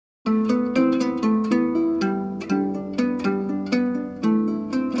Hi,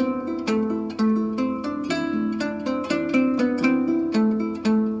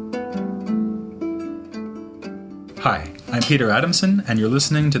 I'm Peter Adamson, and you're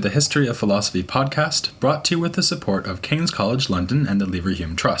listening to the History of Philosophy podcast, brought to you with the support of King's College London and the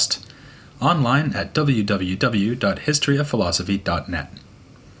Leverhulme Trust. Online at www.historyofphilosophy.net.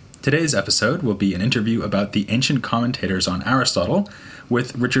 Today's episode will be an interview about the ancient commentators on Aristotle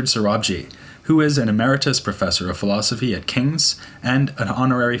with Richard Sorabji, who is an emeritus professor of philosophy at King's and an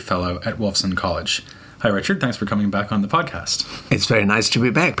honorary fellow at Wolfson College. Hi, Richard. Thanks for coming back on the podcast. It's very nice to be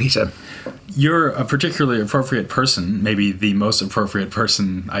back, Peter. You're a particularly appropriate person, maybe the most appropriate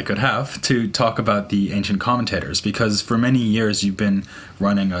person I could have, to talk about the ancient commentators, because for many years you've been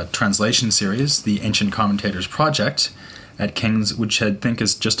running a translation series, the Ancient Commentators Project, at King's, which I think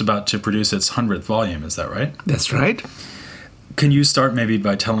is just about to produce its 100th volume. Is that right? That's right. Can you start maybe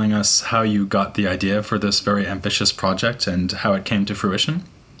by telling us how you got the idea for this very ambitious project and how it came to fruition?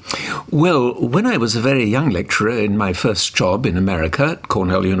 Well, when I was a very young lecturer in my first job in America at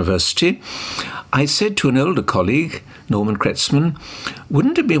Cornell University, I said to an older colleague, Norman Kretzmann,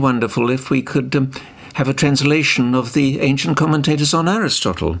 wouldn't it be wonderful if we could have a translation of the ancient commentators on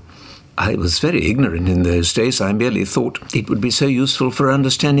Aristotle? I was very ignorant in those days. I merely thought it would be so useful for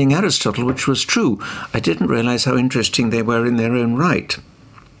understanding Aristotle, which was true. I didn't realize how interesting they were in their own right.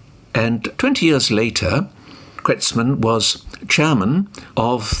 And 20 years later, Kretzmann was chairman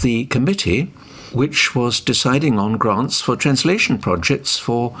of the committee which was deciding on grants for translation projects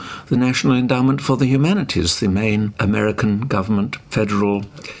for the National Endowment for the Humanities, the main American government federal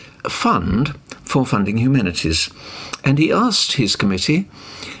fund for funding humanities. And he asked his committee,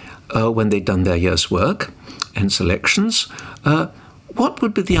 when they'd done their year's work and selections, what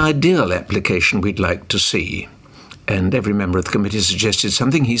would be the ideal application we'd like to see? And every member of the committee suggested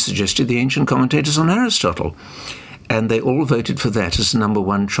something. He suggested the ancient commentators on Aristotle. And they all voted for that as the number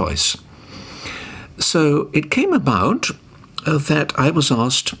one choice. So it came about that I was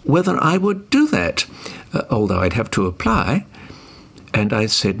asked whether I would do that, although I'd have to apply. And I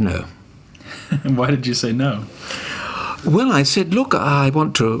said no. And why did you say no? Well, I said, look, I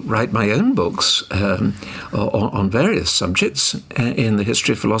want to write my own books on various subjects in the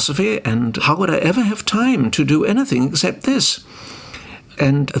history of philosophy, and how would I ever have time to do anything except this?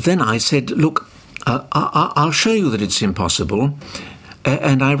 And then I said, look, I'll show you that it's impossible.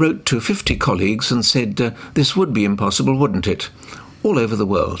 And I wrote to 50 colleagues and said, this would be impossible, wouldn't it? All over the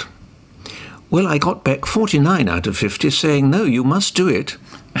world. Well, I got back 49 out of 50 saying, no, you must do it.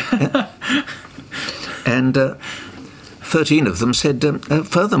 And 13 of them said,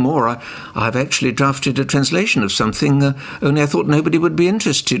 furthermore, I've actually drafted a translation of something, only I thought nobody would be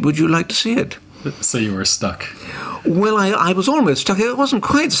interested. Would you like to see it? So you were stuck. Well, I was almost stuck. I wasn't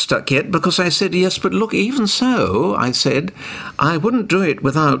quite stuck yet because I said, yes, but look, even so, I said, I wouldn't do it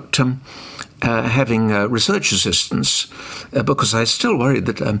without having research assistants because I still worried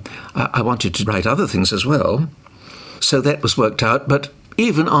that I wanted to write other things as well. So that was worked out. But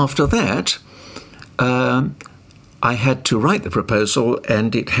even after that, I had to write the proposal,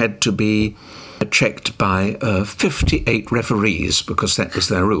 and it had to be checked by 58 referees, because that was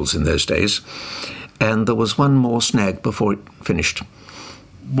their rules in those days. And there was one more snag before it finished.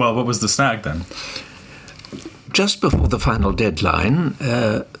 Well, what was the snag then? Just before the final deadline,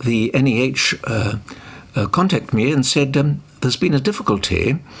 the NEH contacted me and said, there's been a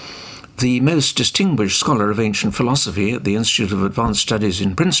difficulty. The most distinguished scholar of ancient philosophy at the Institute of Advanced Studies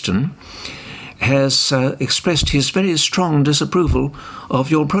in Princeton has expressed his very strong disapproval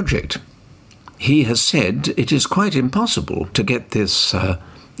of your project. He has said it is quite impossible to get this fellow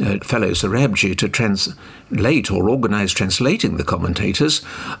Sorabji to translate or organize translating the commentators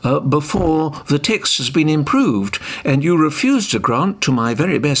before the text has been improved, and you refuse to grant to my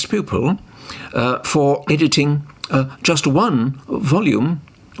very best pupil for editing just one volume,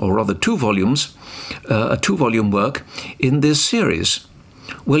 or rather 2 volumes, a 2-volume work in this series.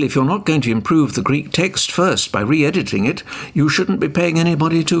 Well, if you're not going to improve the Greek text first by re-editing it, you shouldn't be paying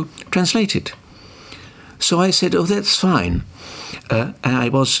anybody to translate it. So I said, oh, that's fine. I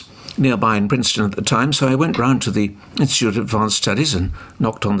was nearby in Princeton at the time, so I went round to the Institute of Advanced Studies and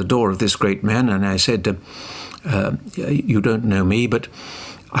knocked on the door of this great man, and I said, you don't know me, but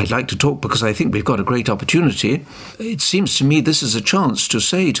I'd like to talk because I think we've got a great opportunity. It seems to me this is a chance to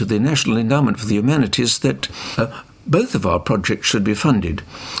say to the National Endowment for the Humanities that both of our projects should be funded,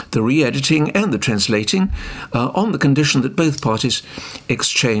 the re-editing and the translating, on the condition that both parties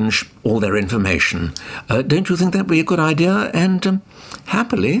exchange all their information. Don't you think that would be a good idea? And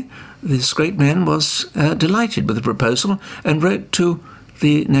happily, this great man was delighted with the proposal and wrote to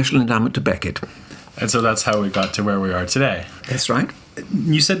the National Endowment to back it. And so that's how we got to where we are today. That's right.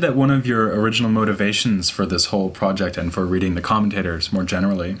 You said that one of your original motivations for this whole project and for reading the commentators more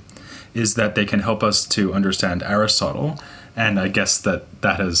generally is that they can help us to understand Aristotle, and I guess that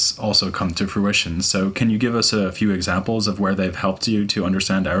has also come to fruition. So can you give us a few examples of where they've helped you to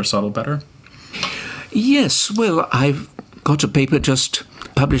understand Aristotle better? Yes, well, I've got a paper just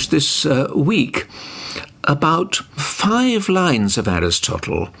published this week about 5 lines of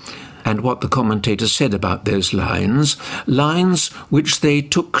Aristotle and what the commentators said about those lines which they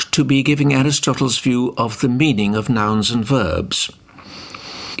took to be giving Aristotle's view of the meaning of nouns and verbs.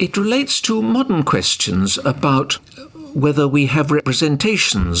 It relates to modern questions about whether we have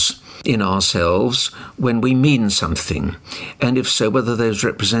representations in ourselves when we mean something, and if so, whether those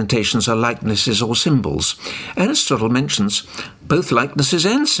representations are likenesses or symbols. Aristotle mentions both likenesses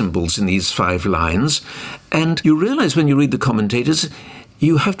and symbols in these 5 lines, and you realize when you read the commentators,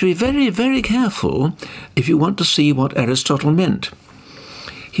 you have to be very, very careful if you want to see what Aristotle meant.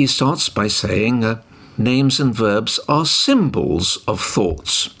 He starts by saying, names and verbs are symbols of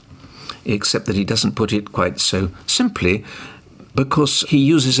thoughts, except that he doesn't put it quite so simply, because he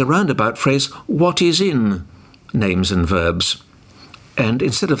uses a roundabout phrase, what is in names and verbs? And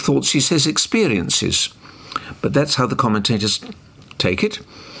instead of thoughts, he says experiences. But that's how the commentators take it.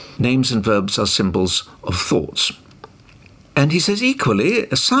 Names and verbs are symbols of thoughts. And he says equally,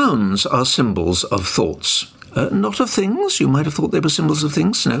 sounds are symbols of thoughts. Not of things. You might have thought they were symbols of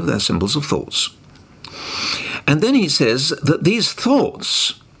things. No, they're symbols of thoughts. And then he says that these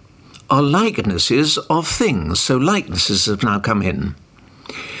thoughts are likenesses of things. So likenesses have now come in.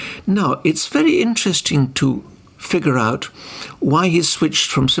 Now, it's very interesting to figure out why he's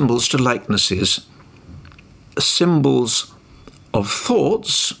switched from symbols to likenesses. Symbols of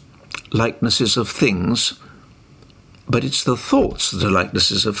thoughts, likenesses of things, but it's the thoughts that are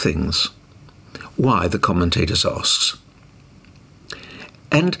likenesses of things. Why, the commentators asks.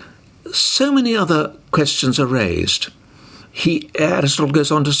 And so many other questions are raised. Aristotle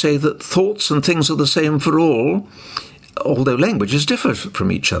goes on to say that thoughts and things are the same for all, although languages differ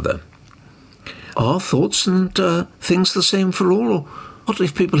from each other. Are thoughts and things the same for all? Or what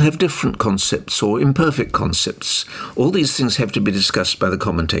if people have different concepts or imperfect concepts? All these things have to be discussed by the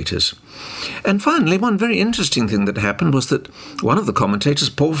commentators. And finally, one very interesting thing that happened was that one of the commentators,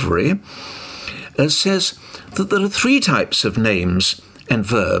 Porphyry, says that there are 3 types of names and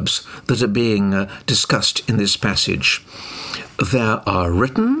verbs that are being discussed in this passage. There are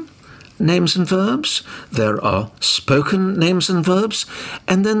written names and verbs, there are spoken names and verbs,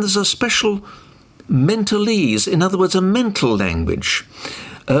 and then there's a special mentalese, in other words, a mental language,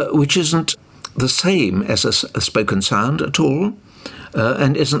 which isn't the same as a spoken sound at all,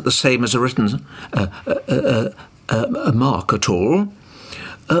 and isn't the same as a written a mark at all.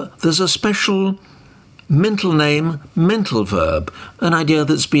 There's a special mental name, mental verb, an idea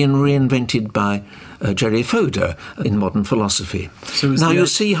that's been reinvented by Jerry Fodor in modern philosophy. So now you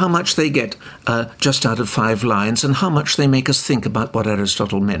see how much they get just out of 5 lines and how much they make us think about what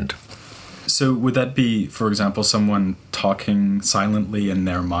Aristotle meant. So would that be, for example, someone talking silently in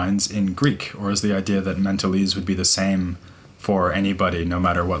their minds in Greek? Or is the idea that mentalese would be the same for anybody, no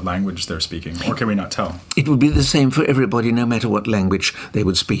matter what language they're speaking? Or can we not tell? It would be the same for everybody, no matter what language they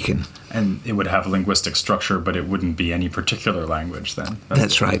would speak in. And it would have linguistic structure, but it wouldn't be any particular language then?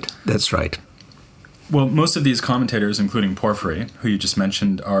 That's right. That's right. Well, most of these commentators, including Porphyry, who you just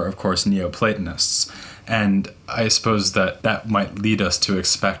mentioned, are, of course, Neoplatonists. And I suppose that might lead us to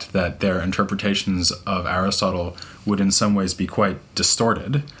expect that their interpretations of Aristotle would in some ways be quite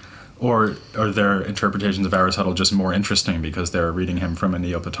distorted. Or are their interpretations of Aristotle just more interesting because they're reading him from a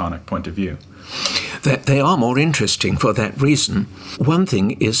Neoplatonic point of view? They are more interesting for that reason. One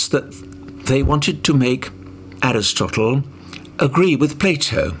thing is that they wanted to make Aristotle agree with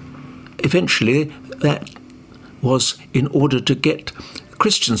Plato. Eventually, that was in order to get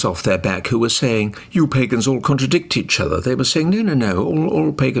Christians off their back who were saying, you pagans all contradict each other. They were saying, no,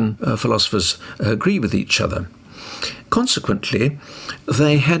 all pagan philosophers agree with each other. Consequently,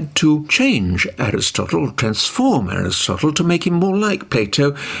 they had to change Aristotle, transform Aristotle to make him more like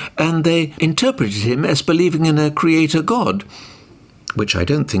Plato, and they interpreted him as believing in a creator God, which I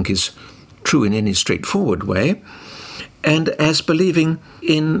don't think is true in any straightforward way, and as believing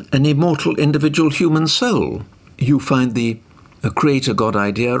in an immortal individual human soul. You find the creator God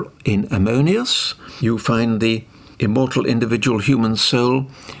idea in Ammonius, you find the immortal individual human soul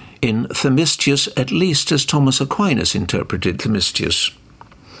in Themistius, at least as Thomas Aquinas interpreted Themistius.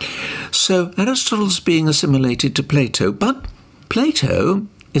 So Aristotle's being assimilated to Plato, but Plato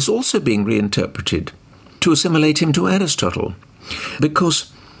is also being reinterpreted to assimilate him to Aristotle.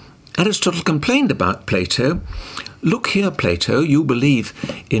 because Aristotle complained about Plato. Look here, Plato, you believe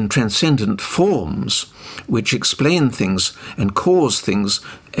in transcendent forms which explain things and cause things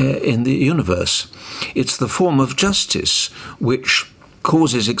in the universe. It's the form of justice which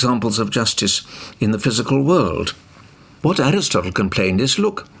causes examples of justice in the physical world. What Aristotle complained is,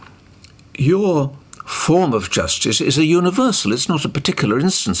 look, your form of justice is a universal. It's not a particular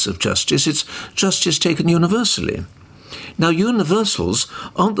instance of justice. It's justice taken universally. Now, universals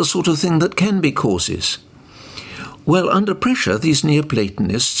aren't the sort of thing that can be causes. Well, under pressure, these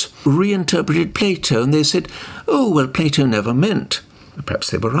Neoplatonists reinterpreted Plato, and they said, oh, well, Plato never meant. Perhaps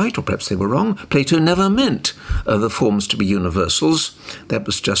they were right, or perhaps they were wrong. Plato never meant the forms to be universals. That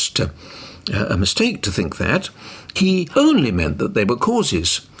was just a mistake to think that. He only meant that they were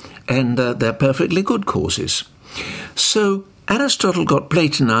causes, and they're perfectly good causes. So Aristotle got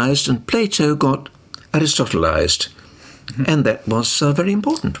Platonized, and Plato got Aristotelized. And that was very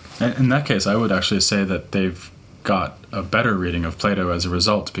important. In that case, I would actually say that they've got a better reading of Plato as a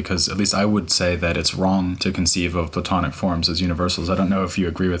result, because at least I would say that it's wrong to conceive of Platonic forms as universals. I don't know if you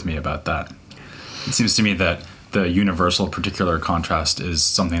agree with me about that. It seems to me that the universal particular contrast is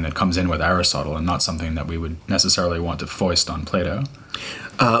something that comes in with Aristotle and not something that we would necessarily want to foist on Plato.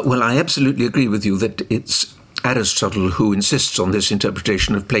 Well, I absolutely agree with you that it's Aristotle who insists on this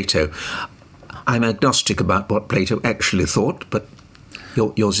interpretation of Plato. I'm agnostic about what Plato actually thought, but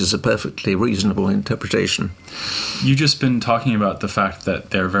yours is a perfectly reasonable interpretation. You've just been talking about the fact that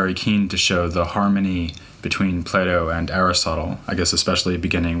they're very keen to show the harmony between Plato and Aristotle, I guess especially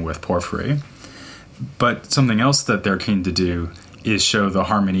beginning with Porphyry. But something else that they're keen to do is show the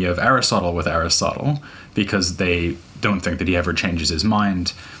harmony of Aristotle with Aristotle, because they don't think that he ever changes his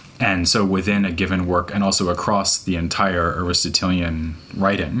mind. And so within a given work, and also across the entire Aristotelian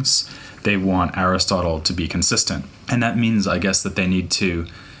writings, they want Aristotle to be consistent. And that means, I guess, that they need to,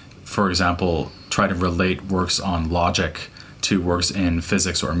 for example, try to relate works on logic to works in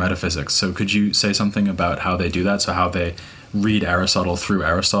physics or metaphysics. So could you say something about how they do that? So how they read Aristotle through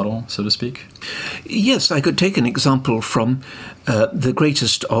Aristotle, so to speak? Yes, I could take an example from the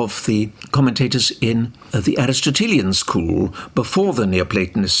greatest of the commentators in the Aristotelian school before the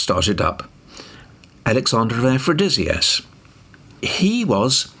Neoplatonists started up, Alexander of Aphrodisias. He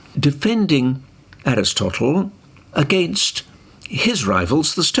was defending Aristotle against his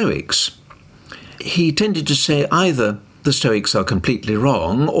rivals, the Stoics. He tended to say either the Stoics are completely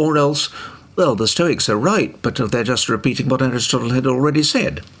wrong, or else, well, the Stoics are right, but they're just repeating what Aristotle had already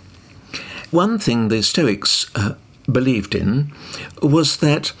said. One thing the Stoics believed in was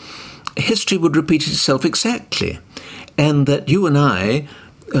that history would repeat itself exactly, and that you and I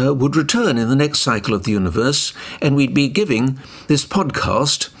would return in the next cycle of the universe, and we'd be giving this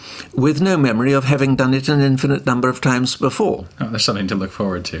podcast with no memory of having done it an infinite number of times before. Oh, there's something to look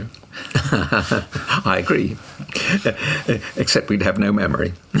forward to. I agree. Except we'd have no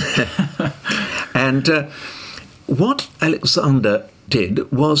memory. And what Alexander did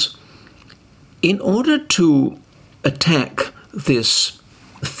was, in order to attack this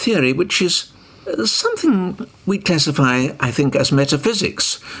theory, which is something we classify, I think, as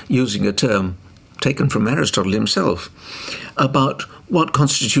metaphysics, using a term taken from Aristotle himself, about what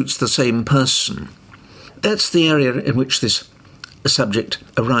constitutes the same person. That's the area in which this subject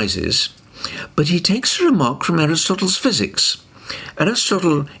arises. But he takes a remark from Aristotle's physics.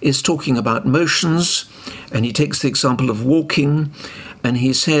 Aristotle is talking about motions, and he takes the example of walking, and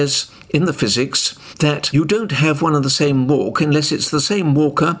he says in the physics that you don't have one and the same walk unless it's the same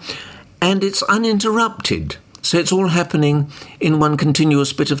walker and it's uninterrupted. So it's all happening in one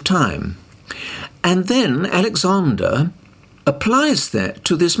continuous bit of time. And then Alexander applies that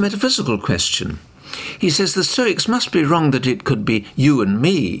to this metaphysical question. He says the Stoics must be wrong that it could be you and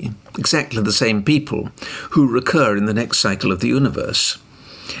me, exactly the same people, who recur in the next cycle of the universe.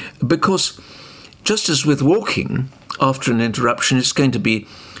 Because just as with walking, after an interruption it's going to be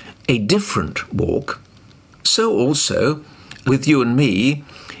a different walk, so also with you and me,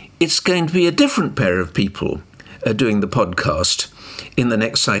 it's going to be a different pair of people doing the podcast in the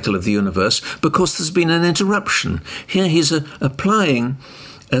next cycle of the universe, because there's been an interruption. Here he's applying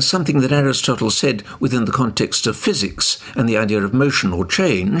something that Aristotle said within the context of physics and the idea of motion or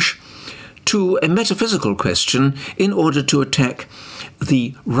change to a metaphysical question in order to attack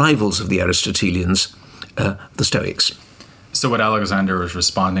the rivals of the Aristotelians, the Stoics. So what Alexander was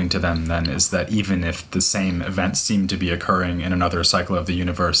responding to them then is that even if the same events seem to be occurring in another cycle of the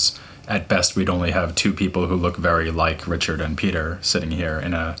universe, at best we'd only have two people who look very like Richard and Peter sitting here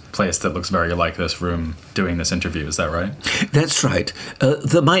in a place that looks very like this room doing this interview. Is that right? That's right.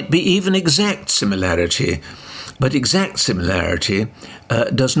 There might be even exact similarity, But exact similarity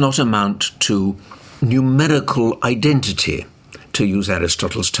does not amount to numerical identity, to use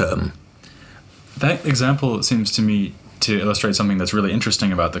Aristotle's term. That example seems to me to illustrate something that's really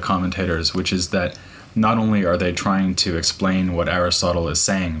interesting about the commentators, which is that not only are they trying to explain what Aristotle is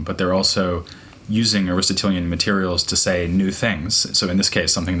saying, but they're also using Aristotelian materials to say new things. So in this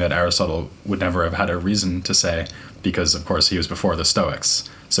case, something that Aristotle would never have had a reason to say, because of course he was before the Stoics,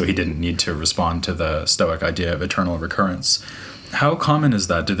 so he didn't need to respond to the Stoic idea of eternal recurrence. How common is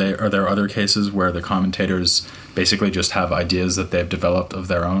that? Are there other cases where the commentators basically just have ideas that they've developed of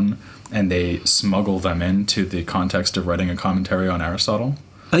their own and they smuggle them into the context of writing a commentary on Aristotle?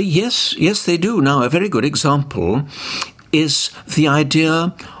 Yes, they do. Now, a very good example is the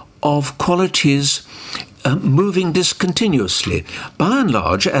idea of qualities moving discontinuously. By and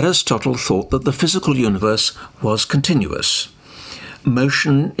large, Aristotle thought that the physical universe was continuous.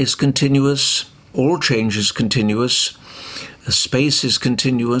 Motion is continuous, all change is continuous, space is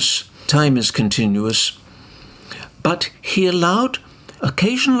continuous, time is continuous. But he allowed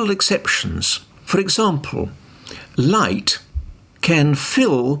occasional exceptions. For example, light can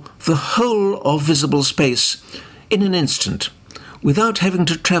fill the whole of visible space in an instant without having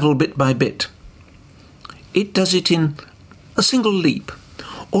to travel bit by bit. It does it in a single leap.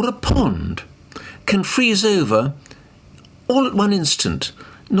 Or a pond can freeze over all at one instant,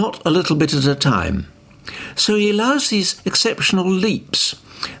 not a little bit at a time. So he allows these exceptional leaps.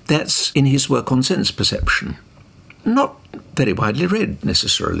 That's in his work on sense perception. Not very widely read,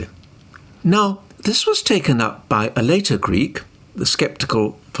 necessarily. Now, this was taken up by a later Greek, the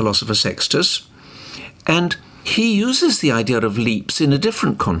skeptical philosopher Sextus, and he uses the idea of leaps in a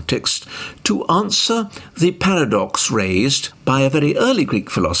different context to answer the paradox raised by a very early Greek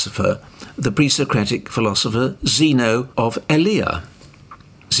philosopher, the pre-Socratic philosopher Zeno of Elea.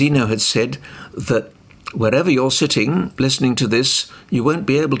 Zeno had said that wherever you're sitting, listening to this, you won't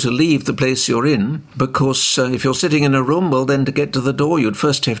be able to leave the place you're in, because if you're sitting in a room, well, then to get to the door, you'd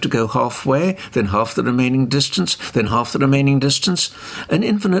first have to go halfway, then half the remaining distance, then half the remaining distance, an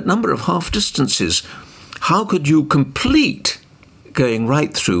infinite number of half distances. How could you complete going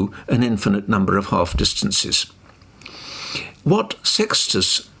right through an infinite number of half distances? What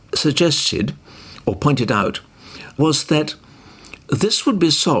Sextus suggested, or pointed out, was that this would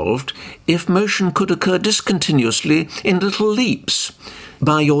be solved if motion could occur discontinuously in little leaps,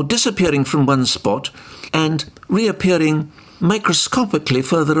 by your disappearing from one spot and reappearing microscopically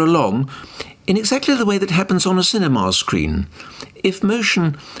further along in exactly the way that happens on a cinema screen. If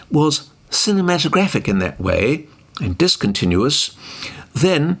motion was cinematographic in that way and discontinuous,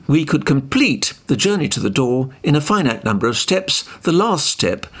 then we could complete the journey to the door in a finite number of steps, the last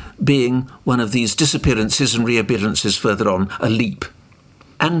step being one of these disappearances and reappearances further on, a leap.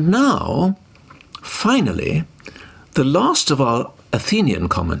 And now, finally, the last of our Athenian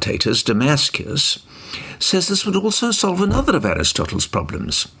commentators, Damascus, says this would also solve another of Aristotle's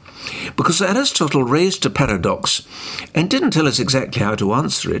problems. Because Aristotle raised a paradox and didn't tell us exactly how to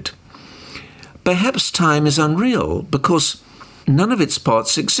answer it. Perhaps time is unreal because none of its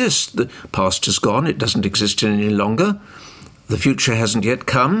parts exist. The past is gone, it doesn't exist any longer. The future hasn't yet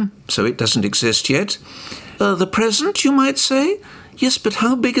come, so it doesn't exist yet. The present, you might say? Yes, but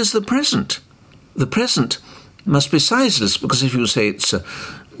how big is the present? The present must be sizeless, because if you say it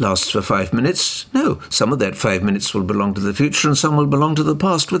lasts for 5 minutes, no, some of that 5 minutes will belong to the future and some will belong to the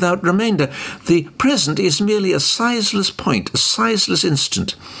past without remainder. The present is merely a sizeless point, a sizeless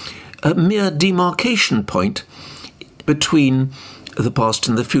instant, a mere demarcation point between the past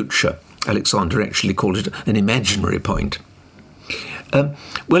and the future. Alexander actually called it an imaginary point.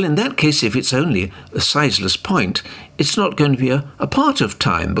 Well, in that case, if it's only a sizeless point, it's not going to be a part of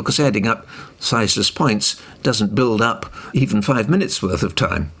time, because adding up sizeless points doesn't build up even 5 minutes worth of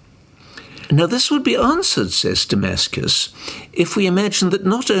time. Now, this would be answered, says Damascus, if we imagine that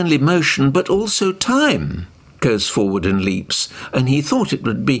not only motion, but also time goes forward and leaps, and he thought it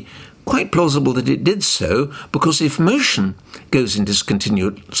would be quite plausible that it did so, because if motion goes in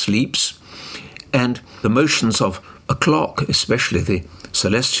discontinuous leaps, and the motions of a clock, especially the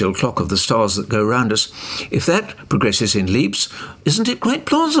celestial clock of the stars that go round us, if that progresses in leaps, isn't it quite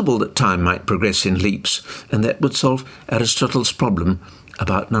plausible that time might progress in leaps? And that would solve Aristotle's problem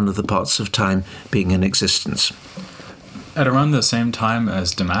about none of the parts of time being in existence. At around the same time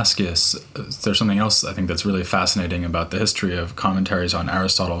as Damascus, there's something else I think that's really fascinating about the history of commentaries on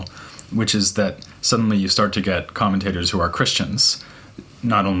Aristotle, which is that suddenly you start to get commentators who are Christians,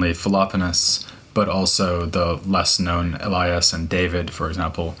 not only Philoponus, but also the less known Elias and David, for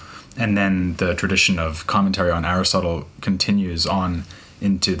example. And then the tradition of commentary on Aristotle continues on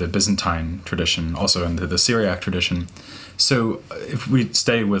into the Byzantine tradition, also into the Syriac tradition. So if we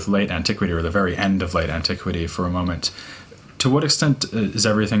stay with late antiquity, or the very end of late antiquity for a moment, to what extent is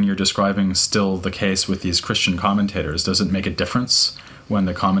everything you're describing still the case with these Christian commentators? Does it make a difference when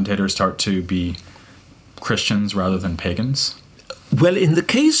the commentators start to be Christians rather than pagans? Well, in the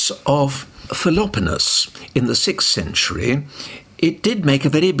case of Philoponus in the 6th century, it did make a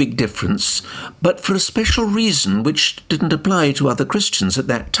very big difference, but for a special reason which didn't apply to other Christians at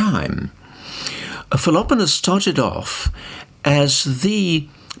that time. Philoponus started off as the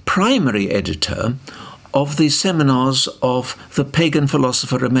primary editor of the seminars of the pagan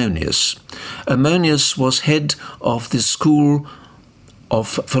philosopher Ammonius. Ammonius was head of the school of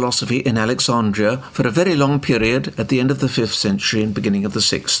philosophy in Alexandria for a very long period at the end of the 5th century and beginning of the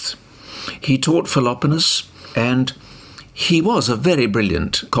 6th. He taught Philoponus, and he was a very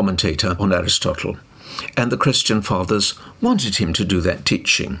brilliant commentator on Aristotle, and the Christian fathers wanted him to do that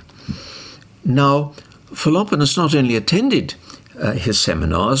teaching. Now, Philoponus not only attended his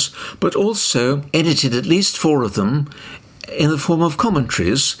seminars, but also edited at least 4 of them in the form of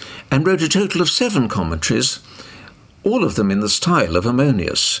commentaries, and wrote a total of 7 commentaries, all of them in the style of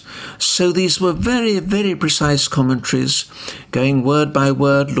Ammonius. So these were very, very precise commentaries, going word by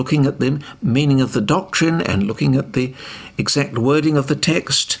word, looking at the meaning of the doctrine and looking at the exact wording of the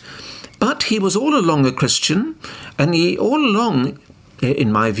text. But he was all along a Christian, and he all along,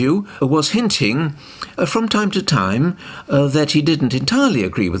 in my view, was hinting from time to time that he didn't entirely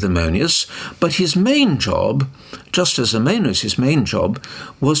agree with Ammonius, but his main job, just as Ammonius' main job,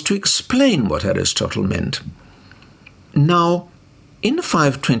 was to explain what Aristotle meant. Now, in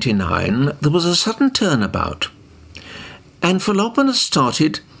 529, there was a sudden turnabout, and Philoponus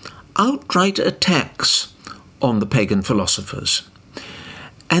started outright attacks on the pagan philosophers.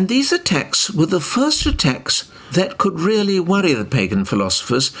 And these attacks were the first attacks that could really worry the pagan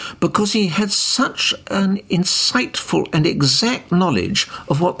philosophers, because he had such an insightful and exact knowledge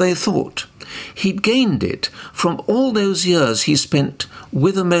of what they thought. He'd gained it from all those years he spent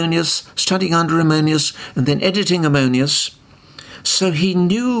with Ammonius, studying under Ammonius, and then editing Ammonius. So he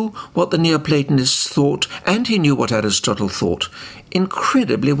knew what the Neoplatonists thought, and he knew what Aristotle thought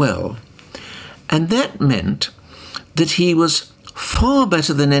incredibly well. And that meant that he was far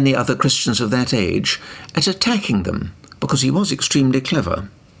better than any other Christians of that age at attacking them, because he was extremely clever.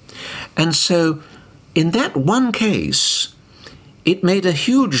 And so, in that one case, it made a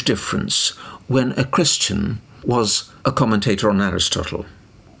huge difference when a Christian was a commentator on Aristotle.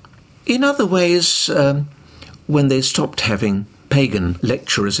 In other ways, when they stopped having pagan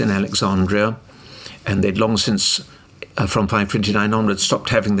lecturers in Alexandria, and they'd long since, from 529 onwards, stopped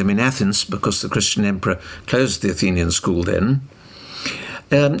having them in Athens because the Christian emperor closed the Athenian school then,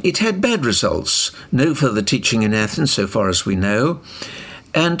 it had bad results. No further teaching in Athens, so far as we know,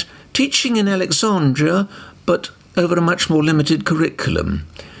 and teaching in Alexandria, but over a much more limited curriculum.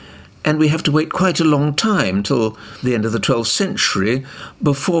 And we have to wait quite a long time till the end of the 12th century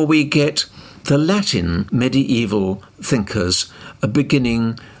before we get the Latin medieval thinkers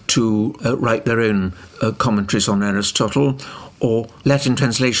beginning to write their own commentaries on Aristotle, or Latin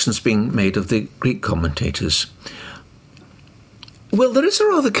translations being made of the Greek commentators. Well, there is a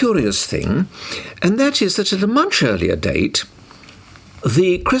rather curious thing, and that is that at a much earlier date,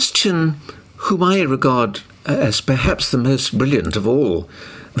 the Christian whom I regard as perhaps the most brilliant of all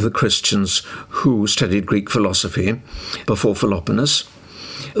the Christians who studied Greek philosophy before Philoponus,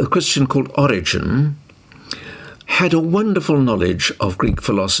 a Christian called Origen, had a wonderful knowledge of Greek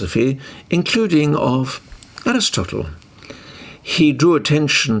philosophy, including of Aristotle. He drew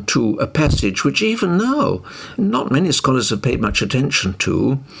attention to a passage which even now not many scholars have paid much attention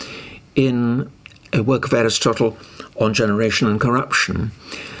to in a work of Aristotle on generation and corruption,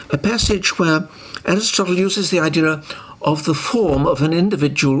 a passage where Aristotle uses the idea of the form of an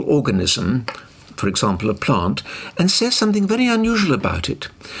individual organism, for example a plant, and says something very unusual about it.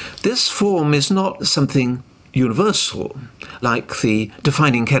 This form is not something universal, like the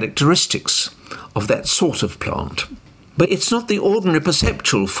defining characteristics of that sort of plant. But it's not the ordinary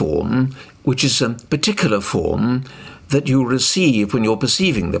perceptual form, which is a particular form that you receive when you're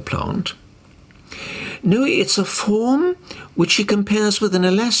perceiving the plant. No, it's a form which he compares with an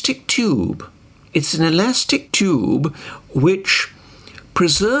elastic tube. It's an elastic tube which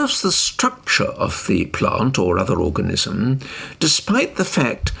preserves the structure of the plant or other organism, despite the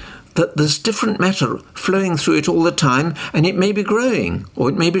fact that there's different matter flowing through it all the time, and it may be growing or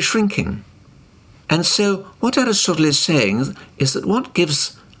it may be shrinking. And so what Aristotle is saying is that what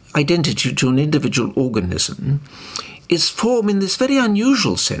gives identity to an individual organism is form in this very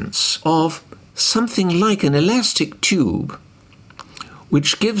unusual sense of something like an elastic tube,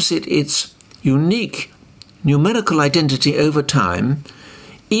 which gives it its unique numerical identity over time,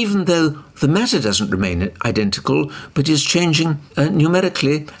 even though the matter doesn't remain identical, but is changing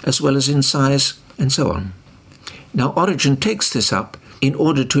numerically as well as in size and so on. Now, Origen takes this up in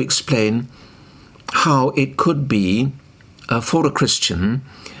order to explain how it could be, for a Christian,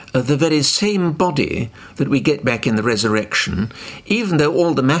 the very same body that we get back in the resurrection, even though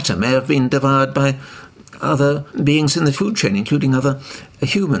all the matter may have been devoured by other beings in the food chain, including other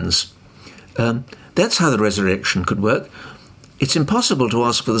humans. That's how the resurrection could work. It's impossible to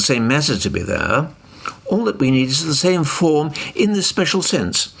ask for the same matter to be there. All that we need is the same form in this special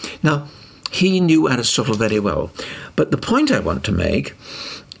sense. Now, he knew Aristotle very well. But the point I want to make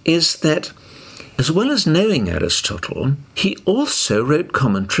is that, as well as knowing Aristotle, he also wrote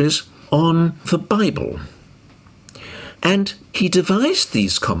commentaries on the Bible. And he devised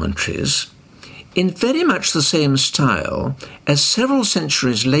these commentaries in very much the same style as several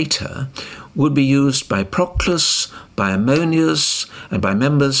centuries later would be used by Proclus, by Ammonius, and by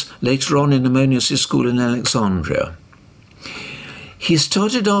members later on in Ammonius' school in Alexandria. He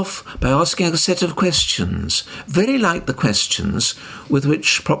started off by asking a set of questions, very like the questions with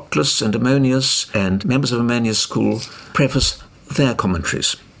which Proclus and Ammonius and members of Ammonius' school preface their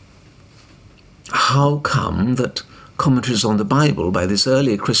commentaries. How come that commentaries on the Bible by this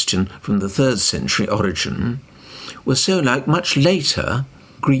early Christian from the 3rd century, Origen, were so like much later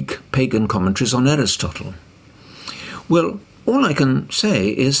Greek pagan commentaries on Aristotle? Well, all I can say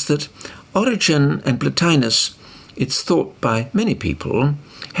is that Origen and Plotinus, it's thought by many people,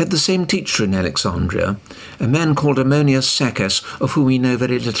 had the same teacher in Alexandria, a man called Ammonius Saccas, of whom we know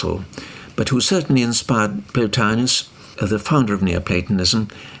very little, but who certainly inspired Plotinus, the founder of Neoplatonism,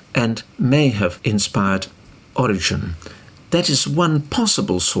 and may have inspired Origen. That is one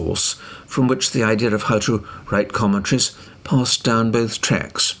possible source from which the idea of how to write commentaries passed down both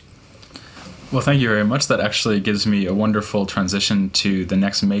tracks. Well, thank you very much. That actually gives me a wonderful transition to the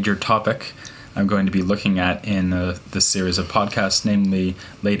next major topic I'm going to be looking at in this series of podcasts, namely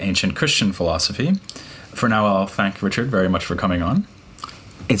late ancient Christian philosophy. For now, I'll thank Richard very much for coming on.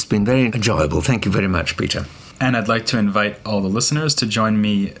 It's been very enjoyable. Thank you very much, Peter. And I'd like to invite all the listeners to join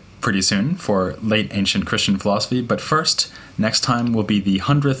me pretty soon for late ancient Christian philosophy. But first, next time will be the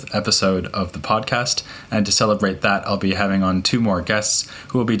 100th episode of the podcast. And to celebrate that, I'll be having on 2 more guests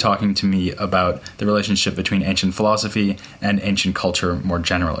who will be talking to me about the relationship between ancient philosophy and ancient culture more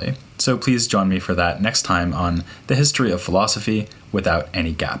generally. So please join me for that next time on The History of Philosophy Without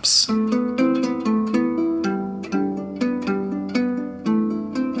Any Gaps.